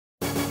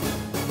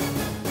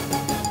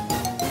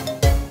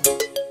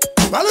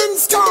Well, in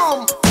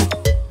scam,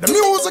 the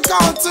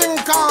musical thing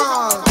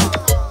called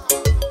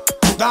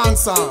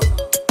Dancehall.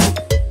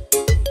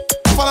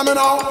 Follow me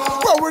now.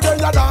 Where we there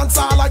ya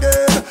dancehall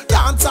again,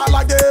 dancehall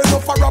again. No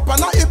for up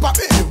and a hip hop,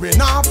 we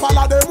now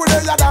follow them. We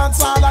there ya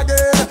dancehall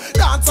again,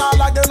 dancehall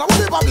again. Now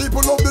we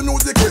people love the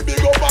music, we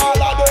big up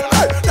all of them.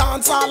 Hey,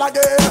 dancehall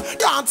again,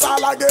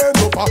 dancehall again.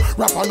 No for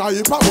rap and a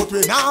hip hop, but we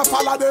now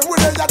follow them. We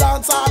there ya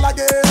dancehall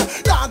again,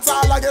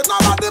 dancehall again.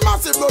 Now that the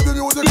massive love the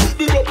music,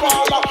 big up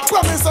all of.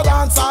 When we say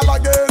dancehall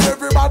again,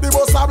 everybody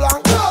bust a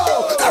blank.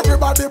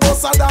 Everybody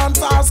bust a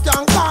dancehall,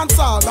 skank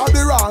dancehall. Now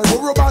the rhyme,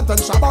 Urubant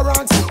and Shabba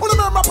ranks. Who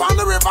remember upon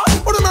the river?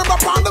 Who remember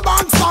upon the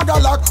band? Saga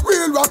like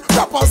real rock,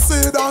 rappers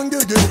Sid and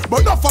Giggy.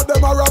 But enough of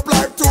them a rap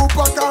like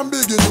Tupac and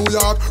Biggie. New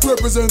York,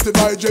 represented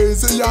by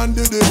Jay-Z and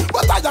Diddy.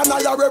 But I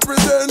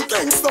represent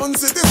Kingston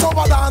City. So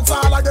for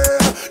dancehall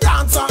again,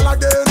 dancehall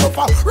again. No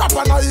for rap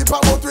and a hip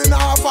hop, but we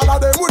now follow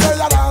them. We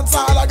there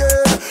dancehall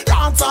again,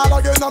 dancehall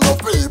again. And no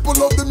people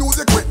love the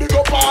music, we big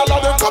up all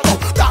of them. Come on,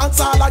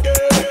 dancehall again,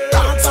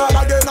 dancehall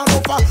again. And no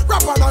for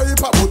rap and a hip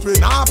hop, but we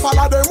now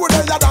follow them. We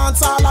there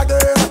dancehall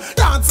again,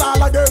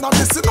 dancehall again. And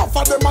this enough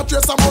of them a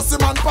trace a musty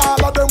man.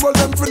 All of them will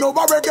them fin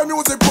over reggae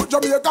music, put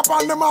Jamaica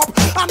on the map.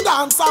 And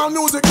dancehall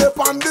music, they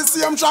on the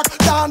same track.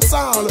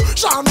 Dancehall,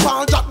 Sean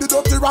Paul, Jack the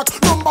Dirty Rock.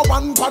 Number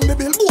one on the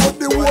billboard,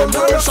 the whole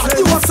nation.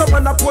 You want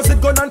someone to pose a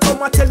gun and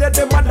come and tell you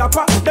them a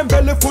dapper. Them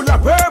belly full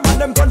of worm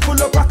and them gun full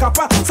of a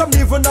kappa. Some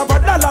even have a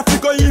dollar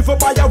figure even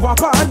buy a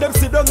whopper. And them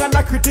sit down and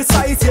a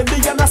criticize you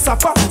and a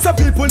supper. Some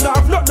people now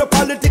have not the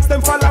politics,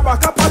 them fall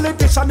back. A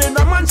politician in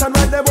a mansion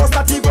when they was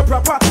not even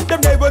proper.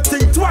 Them never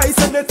think twice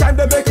anytime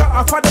they make a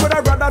offer. They would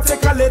rather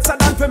take a later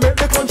than to make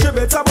the country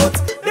better. But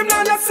them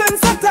not no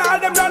sense at all,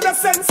 them not no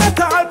sense at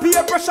all.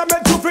 Peer pressure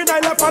make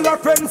juvenile and all our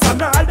friends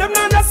and all. Them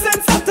not no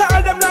sense at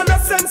all, them not no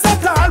sense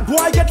at all.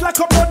 Boy get like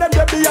up on them,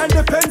 they behind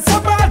the fence so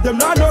bad. Them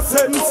not no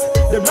sense,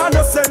 them not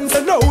no sense.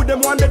 They know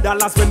them want the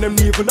dollars when them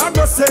even have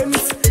no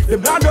sense.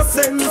 Them not no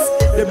sense,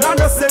 them not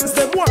no sense.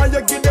 Them want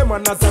you give them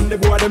manners and the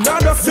boy them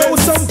not no sense. Yo,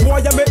 some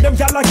boy you make them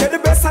gyal get the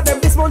best of them.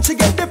 This month she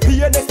get the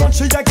pay, next month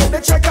she get the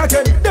check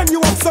again. Then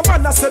you have some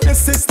man that say the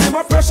system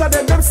of pressure.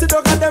 Then them sit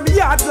down and them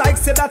yard like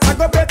say that I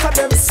go better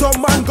them. Some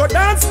man go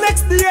dance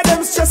next day,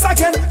 them stress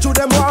again. To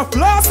them want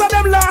floss and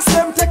them last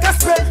them take a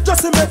spend.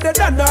 Just to make the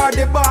done or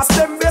the boss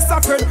them best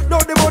a friend. Now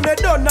the money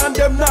done and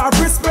them not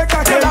respect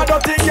again. Tell her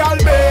don't think y'all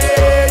be,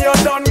 you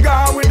done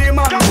gone with the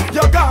man.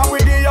 You gone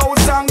with the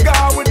house and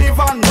gone with the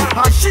van.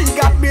 And she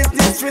got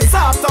business we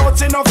sort out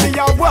enough for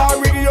your war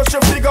with you. She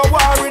figure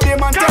war with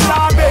him and tell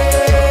her be,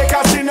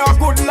 cause she not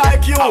good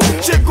like you.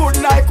 She good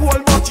like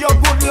old but you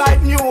good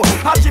like new.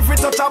 And if you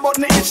touch a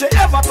button, if she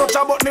ever touch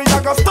a button, you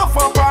go stuff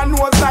up her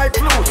nose like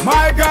flu.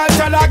 My girl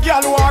tell a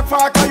girl walk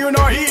far cause you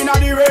know he in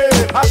the way.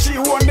 And she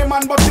own the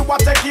man but you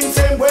are taking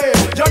same way.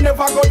 You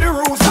never go the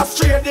rules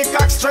straight, the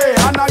cock straight.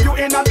 And now you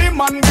in a the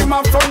man give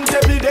my front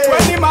every day.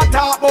 When him a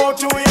talk about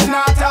you, he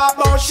not talk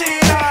about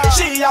she.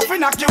 She a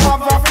finna you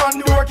have a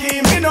front door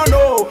key. Me no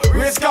know,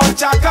 risk out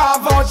your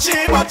carve out she.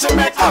 But you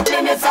make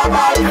happiness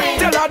about me.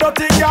 Tell her don't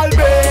think y'all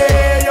be,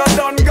 you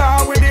done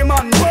gone with the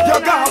man. You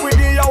gone with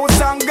the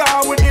house and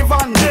gone with the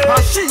van.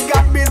 And she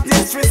got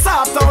business we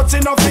sort out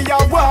enough for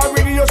your war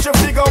with you. She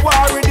figure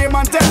war with him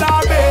and tell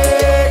her be,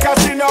 cause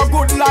she no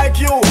good like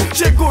you.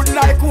 She good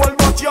like old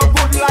but you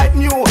good like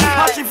new.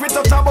 And she fit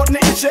touch a button,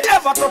 if she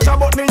ever touch a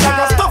button, you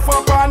go stuff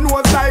up her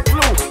nose like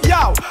flu.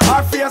 Yo,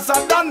 her face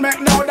a done make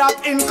now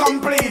that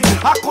incomplete.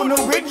 I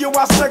couldn't with you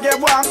as to get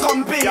one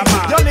compete.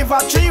 You live a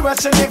tree where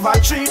she live a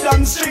tree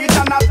down street.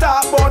 And I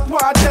talk about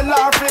what tell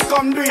her if you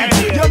come do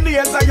it. Your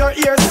nails and your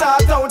ears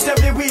start out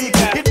every week.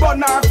 It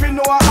burn her if you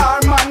know her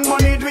man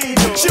money do it.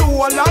 She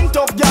hold on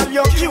top girl,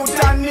 you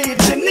cute and neat.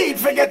 She need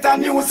to get a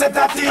new set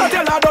of teeth.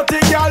 Tell her don't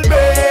think y'all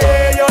be,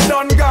 you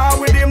done gone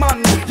with the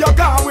man. You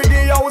gone with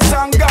the house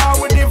and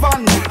gone with the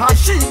van. And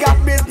she got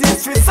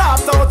business we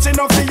sort out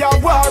enough for your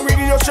war with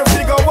you. She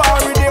figure war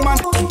with the man.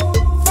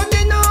 For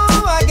me know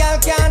a girl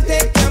can't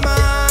take your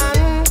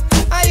man.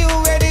 Are you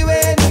ready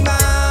when the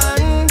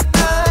man?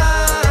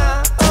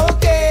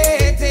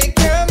 Okay, take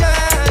your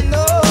man,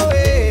 no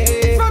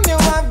way. From you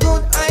have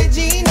good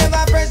hygiene,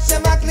 never fresh,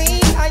 never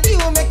clean. And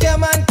you make your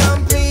man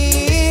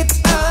complete.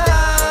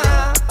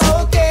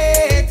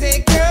 Okay,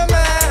 take your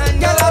man,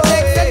 no way. Girl, I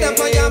take set up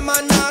for your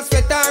man, now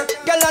sweater.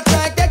 Girl, I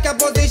try take a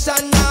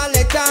position, now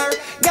let her.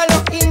 Girl,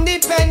 look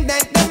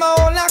independent, them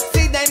all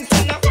accidents.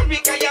 And I worry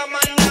 'cause your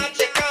man not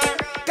check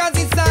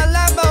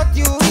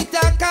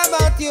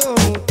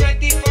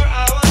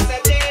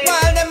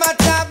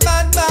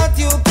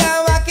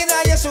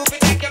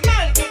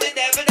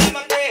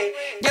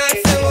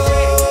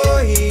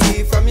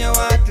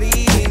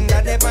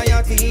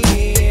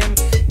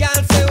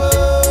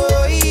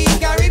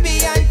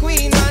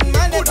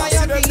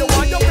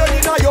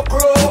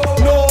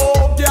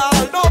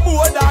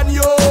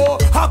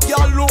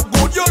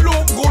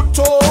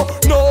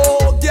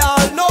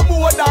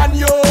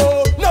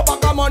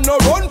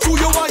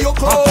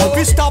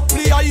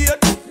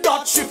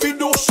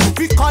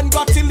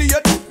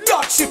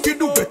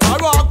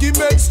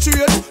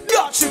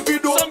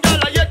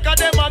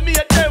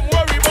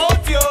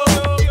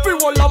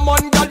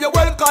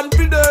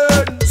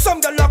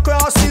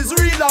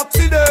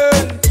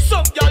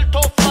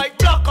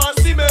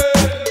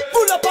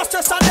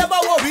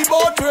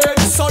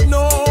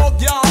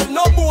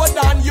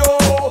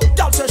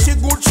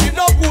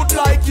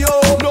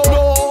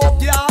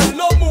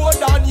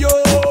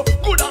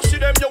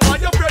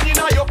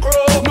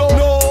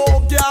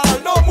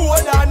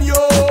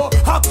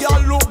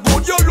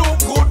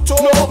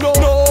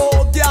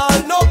No,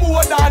 girl, no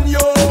more than you.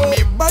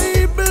 Me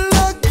Bible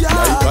a girl.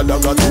 Like a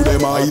dagger to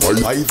them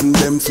eyes, lighten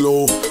them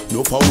slow.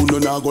 No foul, no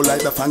nah go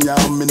like the fan ya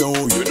and me know.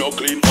 You no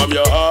clean from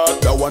your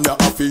heart, that one ya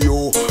have for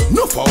you.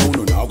 No foul,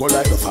 no nah go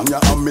like the fan ya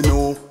and me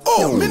know.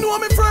 Oh, me know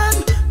me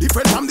friend.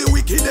 Different from the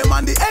wicked them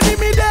and the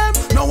enemy them.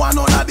 No one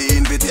on the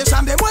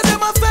invitation them where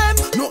them a send.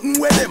 Nothing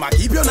where them a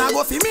keep you now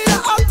go see me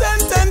a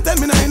 10.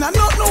 Me nah in a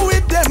nothing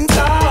with them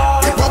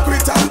car.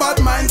 Hypocrite and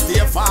bad mind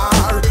stay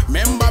far.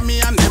 Remember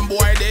me and them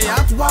boy they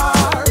at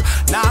war.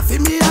 Now see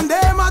me and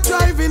them a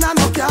driving a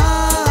no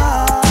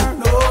car.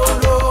 No.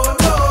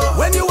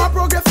 When you are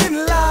progressing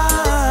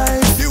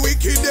life, the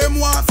wicked them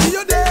want see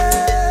you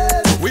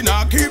dead. We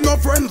not keep no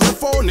friends with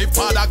phony.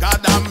 Father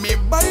God and me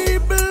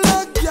Bible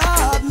a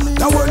guard me.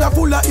 The world are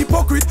full of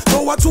hypocrite.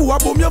 So what you a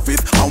boom your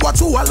fist, and what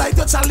you a light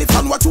your chalice,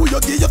 and what you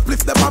give your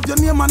spliff. Them have your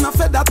name and I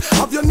said that,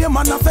 have your name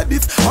and I said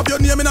this, have your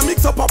name in a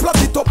mix up and plot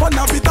it up and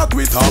have it a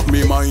twist. Talk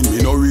me mind,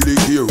 me no really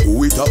care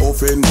who it a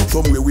offend.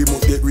 Some way we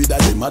must get rid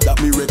of them, that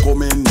me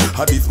recommend.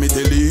 Had this me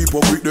tell the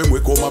hypocrite them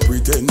we come a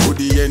pretend. To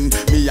the end,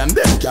 me and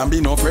them can be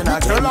no friend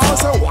again. Tell her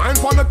say wine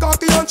pon the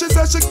cocky and she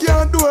says she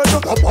can't do it.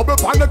 Bubble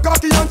pon the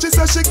cocky and she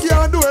says she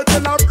can't do it.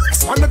 Tell her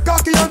bricks pon the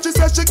cocky and she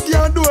says she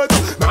can't do it.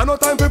 Now no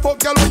time for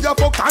fuck girl with your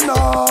fuck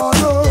canal.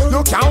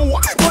 You can't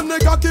wine pon the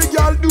cocky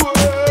girl do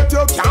it.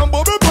 You can't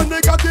bubble pon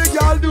the cocky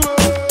girl do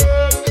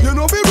it. You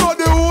know we road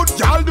the hood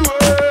girl do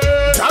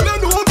it. Girl you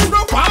know we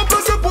no farm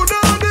plus you put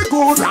on the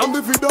good. From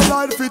the video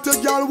light fit a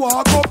girl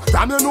walk up.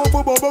 Damn you know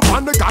for bubble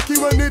pon the cocky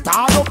when it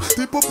hard up.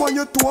 Tip up on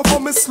your toe for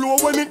me slow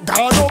when it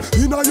down up.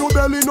 Inna your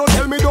belly no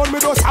tell me done me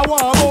just a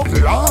warm up.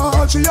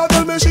 Lord she a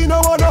tell me she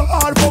no wanna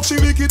hard fuck. She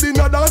wicked in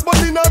a dance but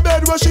in a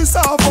bed where she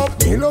soft up.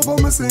 Me love how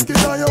me sink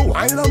it on your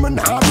wine and me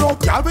not look.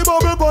 Girl be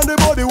bubble pon the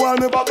body while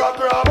me back a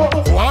grab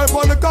up. Wine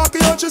pon the cocky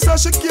and she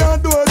says she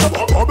can't do it.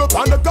 Bubble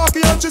pon the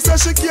cocky and she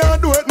says she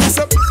can't do it. Me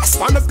say press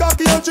pon the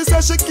cocky and she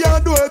says she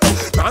can't do it.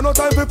 Now no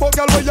time for fuck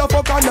girl where you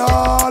fuck and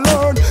all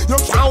learn. You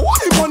can't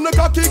wine pon the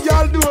cocky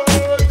girl do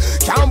it.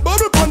 Can't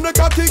bubble pon the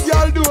cocky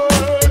girl do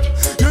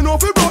it. You know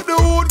if you brought the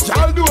hood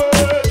girl do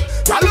it.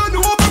 Girl you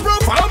know if you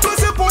broke farm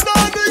plus you put on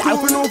the good. Girl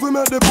you know if you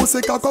make the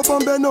pussy cock up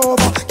and bend over.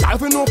 Girl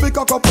you know if you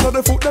cock up under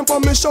the foot them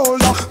from me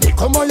shoulder. Me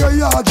come on your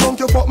yard drunk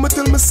you fuck me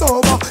till me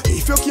sober.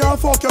 If you can't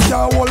fuck you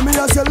can't hold me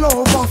as your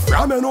lover.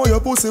 From you know your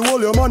pussy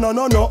hold your man and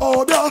no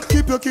order.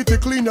 Keep your kitty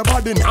clean your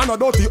body and no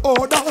dirty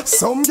odor.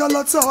 Some girl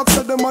a talk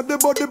say them a the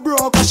body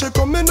broke. And she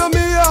come in on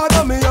me yard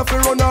and me have to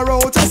run her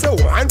out. I say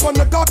wine pon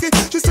the cocky,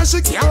 she say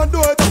she can't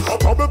do it.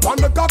 Bubble pon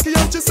the cocky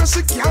and she say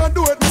she can't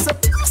do it. Me say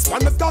press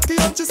pon the cocky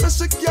and she say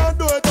she can't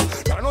do it.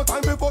 Now no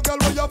time for girl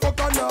where you fuck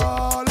her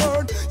now.